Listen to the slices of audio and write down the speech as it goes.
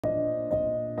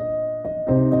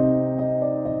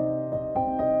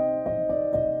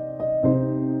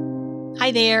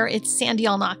Hi there, it's Sandy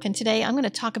Allnock, and today I'm going to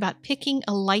talk about picking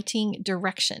a lighting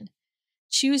direction,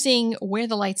 choosing where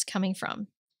the light's coming from.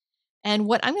 And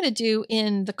what I'm going to do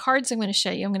in the cards I'm going to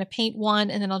show you, I'm going to paint one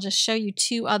and then I'll just show you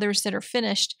two others that are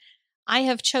finished. I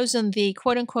have chosen the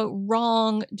quote-unquote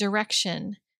wrong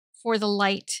direction for the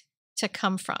light to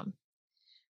come from.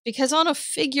 Because on a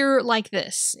figure like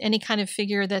this, any kind of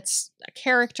figure that's a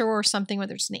character or something,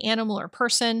 whether it's an animal or a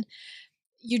person,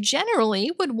 you generally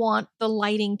would want the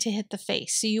lighting to hit the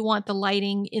face. So you want the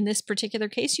lighting, in this particular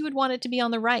case, you would want it to be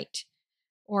on the right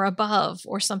or above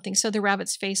or something, so the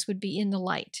rabbit's face would be in the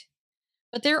light.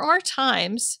 But there are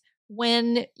times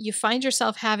when you find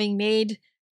yourself having made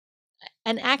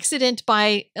an accident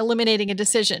by eliminating a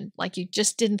decision, like you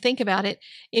just didn't think about it.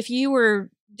 If you were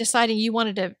deciding you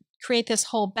wanted to create this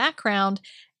whole background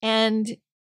and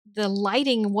the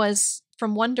lighting was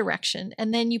from one direction,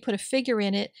 and then you put a figure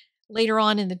in it, later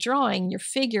on in the drawing, your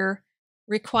figure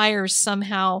requires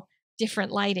somehow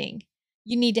different lighting.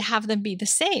 You need to have them be the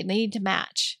same. They need to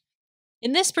match.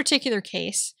 In this particular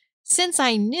case, since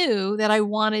I knew that I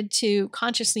wanted to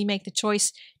consciously make the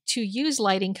choice to use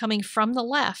lighting coming from the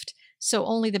left, so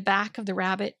only the back of the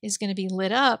rabbit is going to be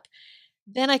lit up,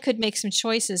 then I could make some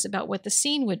choices about what the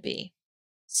scene would be.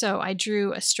 So I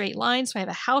drew a straight line, so I have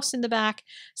a house in the back,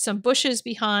 some bushes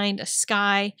behind, a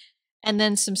sky, and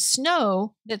then some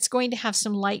snow that's going to have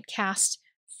some light cast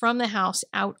from the house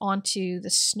out onto the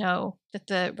snow that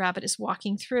the rabbit is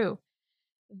walking through.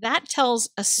 That tells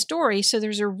a story, so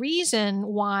there's a reason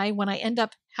why when I end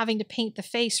up having to paint the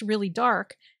face really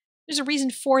dark, there's a reason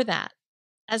for that.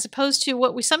 As opposed to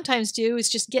what we sometimes do is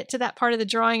just get to that part of the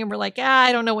drawing and we're like,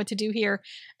 I don't know what to do here,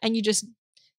 and you just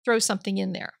throw something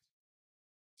in there.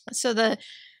 So the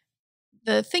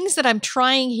things that I'm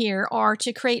trying here are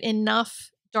to create enough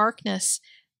darkness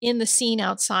in the scene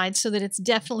outside so that it's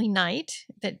definitely night,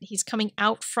 that he's coming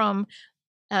out from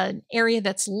an area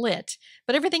that's lit,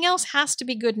 but everything else has to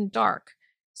be good and dark.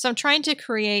 So I'm trying to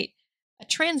create a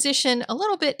transition a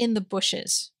little bit in the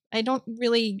bushes. I don't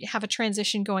really have a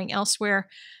transition going elsewhere,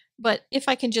 but if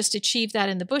I can just achieve that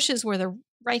in the bushes where the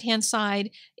right-hand side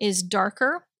is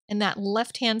darker and that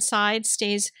left-hand side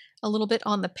stays a little bit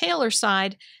on the paler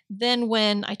side, then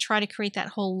when I try to create that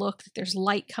whole look that there's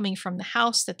light coming from the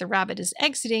house that the rabbit is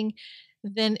exiting,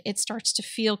 then it starts to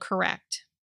feel correct.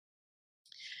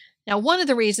 Now, one of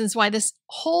the reasons why this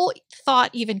whole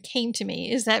thought even came to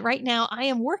me is that right now I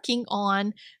am working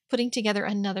on putting together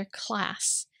another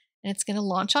class, and it's going to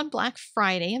launch on Black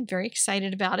Friday. I'm very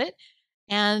excited about it.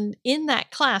 And in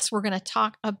that class, we're going to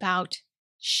talk about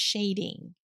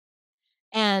shading.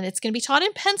 And it's going to be taught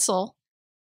in pencil,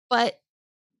 but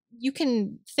you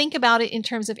can think about it in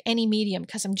terms of any medium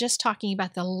because I'm just talking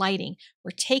about the lighting.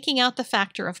 We're taking out the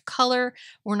factor of color.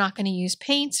 We're not going to use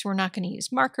paints. We're not going to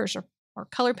use markers or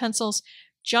color pencils.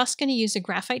 Just going to use a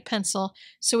graphite pencil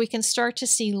so we can start to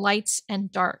see lights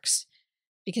and darks,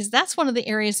 because that's one of the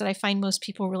areas that I find most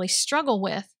people really struggle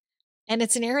with. And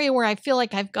it's an area where I feel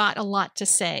like I've got a lot to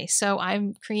say. So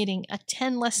I'm creating a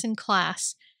 10-lesson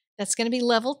class that's going to be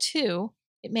level 2.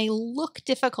 It may look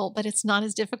difficult, but it's not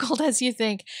as difficult as you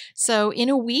think. So in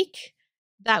a week,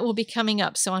 that will be coming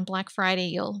up. So on Black Friday,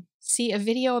 you'll see a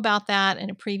video about that and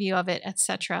a preview of it,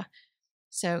 etc.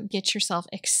 So get yourself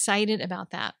excited about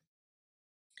that.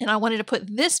 And I wanted to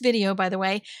put this video, by the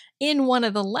way, in one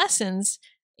of the lessons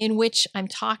in which I'm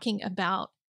talking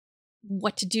about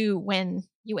what to do when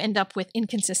you end up with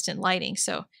inconsistent lighting.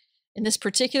 So in this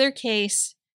particular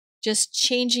case, just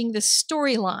changing the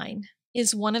storyline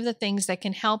is one of the things that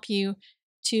can help you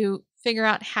to figure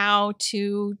out how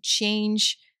to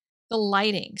change the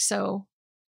lighting. So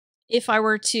if I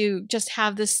were to just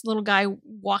have this little guy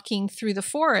walking through the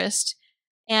forest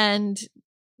and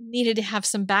needed to have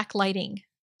some backlighting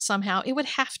somehow, it would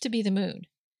have to be the moon.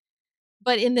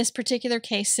 But in this particular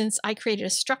case, since I created a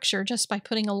structure just by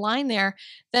putting a line there,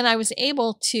 then I was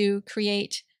able to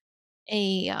create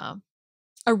a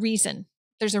reason.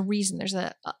 There's a reason. There's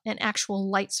an actual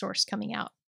light source coming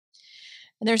out.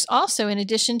 And there's also, in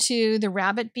addition to the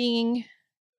rabbit being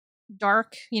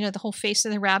dark, the whole face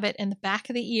of the rabbit and the back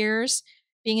of the ears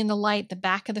being in the light, the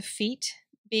back of the feet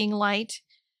being light,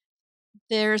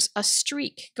 there's a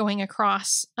streak going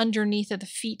across underneath of the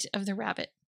feet of the rabbit.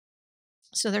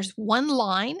 So there's one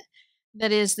line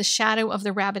that is the shadow of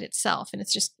the rabbit itself, and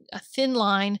it's just a thin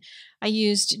line. I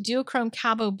used duochrome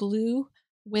Cabo blue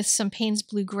with some Payne's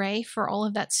blue gray for all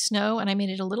of that snow, and I made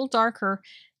it a little darker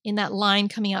in that line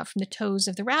coming out from the toes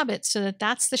of the rabbit so that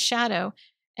that's the shadow.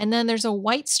 And then there's a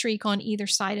white streak on either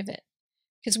side of it.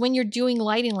 Because when you're doing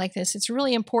lighting like this, it's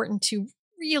really important to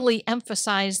really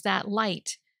emphasize that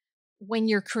light when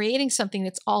you're creating something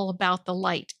that's all about the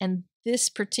light. And this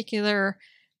particular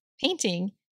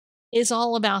painting is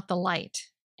all about the light.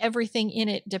 Everything in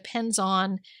it depends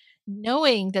on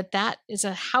knowing that that is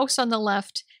a house on the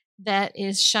left that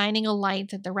is shining a light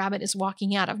that the rabbit is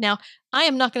walking out of. Now, I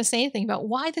am not going to say anything about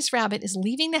why this rabbit is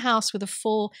leaving the house with a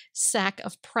full sack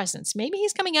of presents. Maybe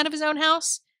he's coming out of his own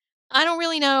house. I don't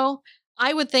really know.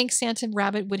 I would think Santa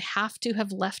Rabbit would have to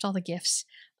have left all the gifts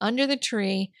under the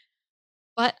tree.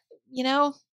 But, you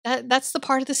know, that's the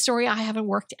part of the story I haven't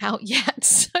worked out yet.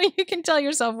 So you can tell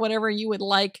yourself whatever you would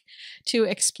like to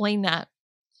explain that.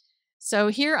 So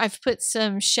here I've put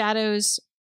some shadows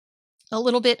a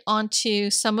little bit onto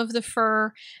some of the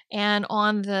fur and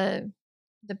on the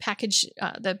package,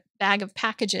 the bag of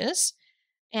packages.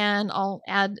 And I'll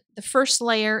add the first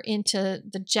layer into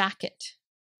the jacket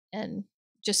and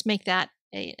just make that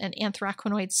an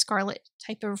Anthraquinoid Scarlet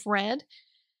type of red.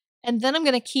 And then I'm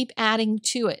going to keep adding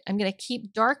to it. I'm going to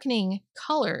keep darkening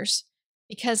colors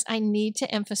because I need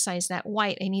to emphasize that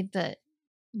white. I need the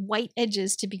white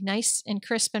edges to be nice and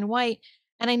crisp and white.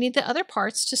 And I need the other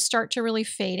parts to start to really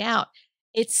fade out.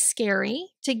 It's scary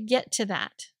to get to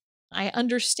that. I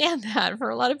understand that for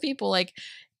a lot of people, like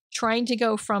trying to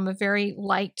go from a very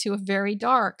light to a very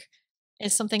dark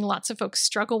is something lots of folks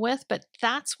struggle with, but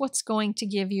that's what's going to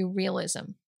give you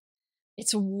realism.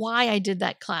 It's why I did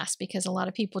that class, because a lot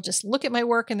of people just look at my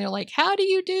work and they're like, how do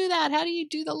you do that? How do you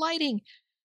do the lighting?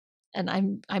 And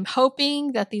I'm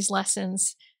hoping that these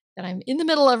lessons that I'm in the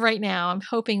middle of right now, I'm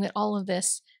hoping that all of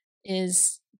this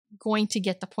is going to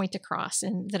get the point across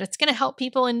and that it's going to help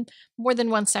people in more than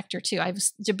one sector too. I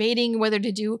was debating whether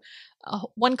to do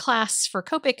one class for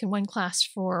Copic and one class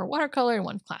for watercolor and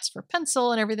one class for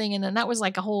pencil and everything. And then that was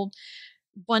like a whole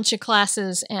bunch of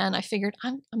classes. And I figured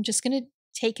I'm just going to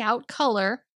take out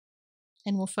color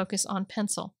and we'll focus on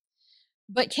pencil.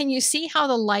 But can you see how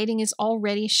the lighting is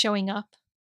already showing up?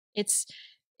 It's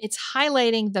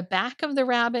highlighting the back of the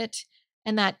rabbit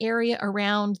and that area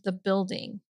around the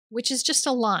building, which is just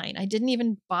a line. I didn't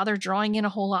even bother drawing in a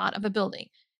whole lot of a building.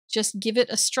 Just give it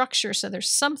a structure so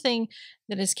there's something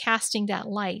that is casting that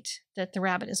light that the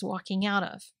rabbit is walking out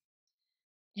of.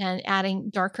 And adding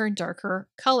darker and darker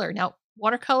color. Now,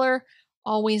 watercolor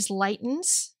always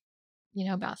lightens,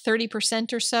 about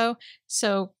 30% or so.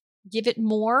 So give it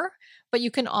more, but you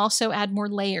can also add more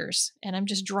layers. And I'm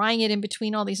just drying it in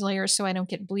between all these layers so I don't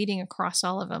get bleeding across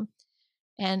all of them.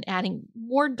 And adding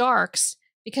more darks,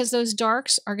 because those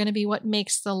darks are going to be what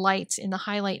makes the lights in the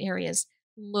highlight areas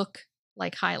look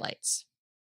like highlights.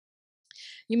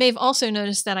 You may have also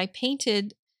noticed that I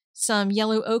painted some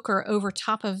yellow ochre over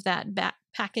top of that bag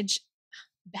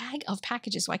of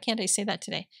packages. Why can't I say that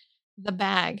today? The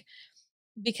bag.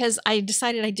 Because I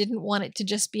decided I didn't want it to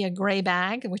just be a gray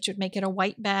bag, which would make it a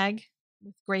white bag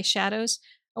with gray shadows.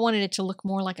 I wanted it to look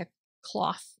more like a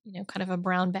cloth, kind of a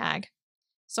brown bag.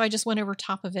 So I just went over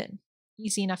top of it.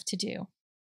 Easy enough to do.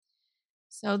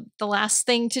 So the last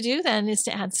thing to do then is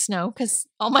to add snow, because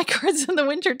all my cards in the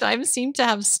wintertime seem to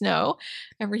have snow.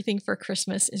 Everything for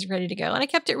Christmas is ready to go. And I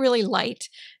kept it really light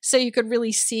so you could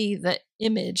really see the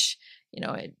image,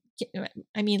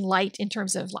 light in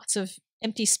terms of lots of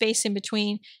empty space in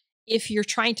between. If you're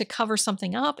trying to cover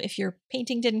something up, if your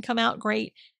painting didn't come out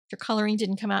great, if your coloring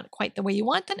didn't come out quite the way you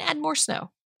want, then add more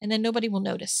snow. And then nobody will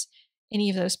notice any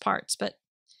of those parts. But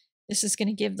this is going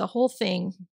to give the whole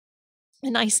thing a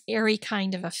nice airy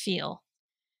kind of a feel.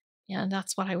 And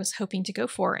that's what I was hoping to go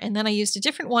for. And then I used a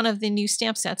different one of the new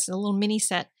stamp sets, a little mini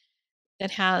set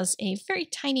that has a very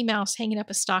tiny mouse hanging up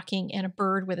a stocking and a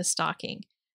bird with a stocking,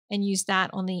 and used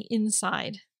that on the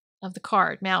inside of the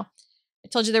card. Now, I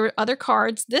told you there were other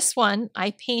cards. This one,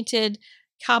 I painted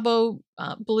Cabo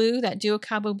blue, that Duo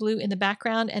Cabo blue in the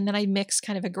background, and then I mixed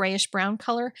kind of a grayish brown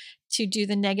color to do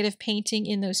the negative painting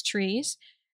in those trees.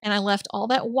 And I left all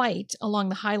that white along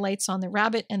the highlights on the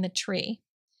rabbit and the tree.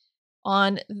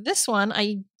 On this one,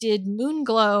 I did Moon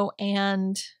Glow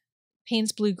and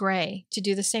Payne's Blue Gray to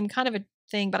do the same kind of a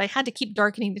thing, but I had to keep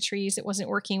darkening the trees. It wasn't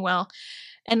working well.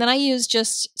 And then I used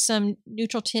just some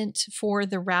neutral tint for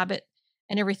the rabbit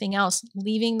and everything else,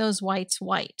 leaving those whites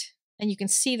white. And you can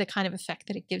see the kind of effect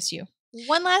that it gives you.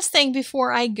 One last thing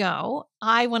before I go,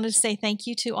 I wanted to say thank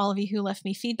you to all of you who left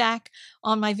me feedback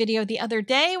on my video the other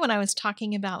day when I was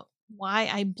talking about why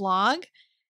I blog.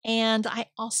 And I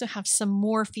also have some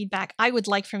more feedback I would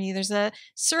like from you. There's a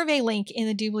survey link in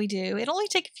the doobly-doo. It'll only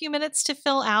take a few minutes to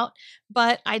fill out,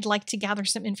 but I'd like to gather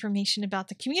some information about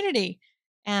the community.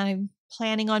 And I'm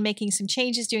planning on making some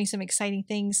changes, doing some exciting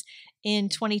things in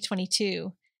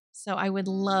 2022. So I would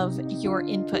love your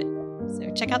input. So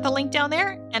check out the link down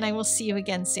there, and I will see you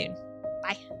again soon.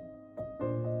 Bye.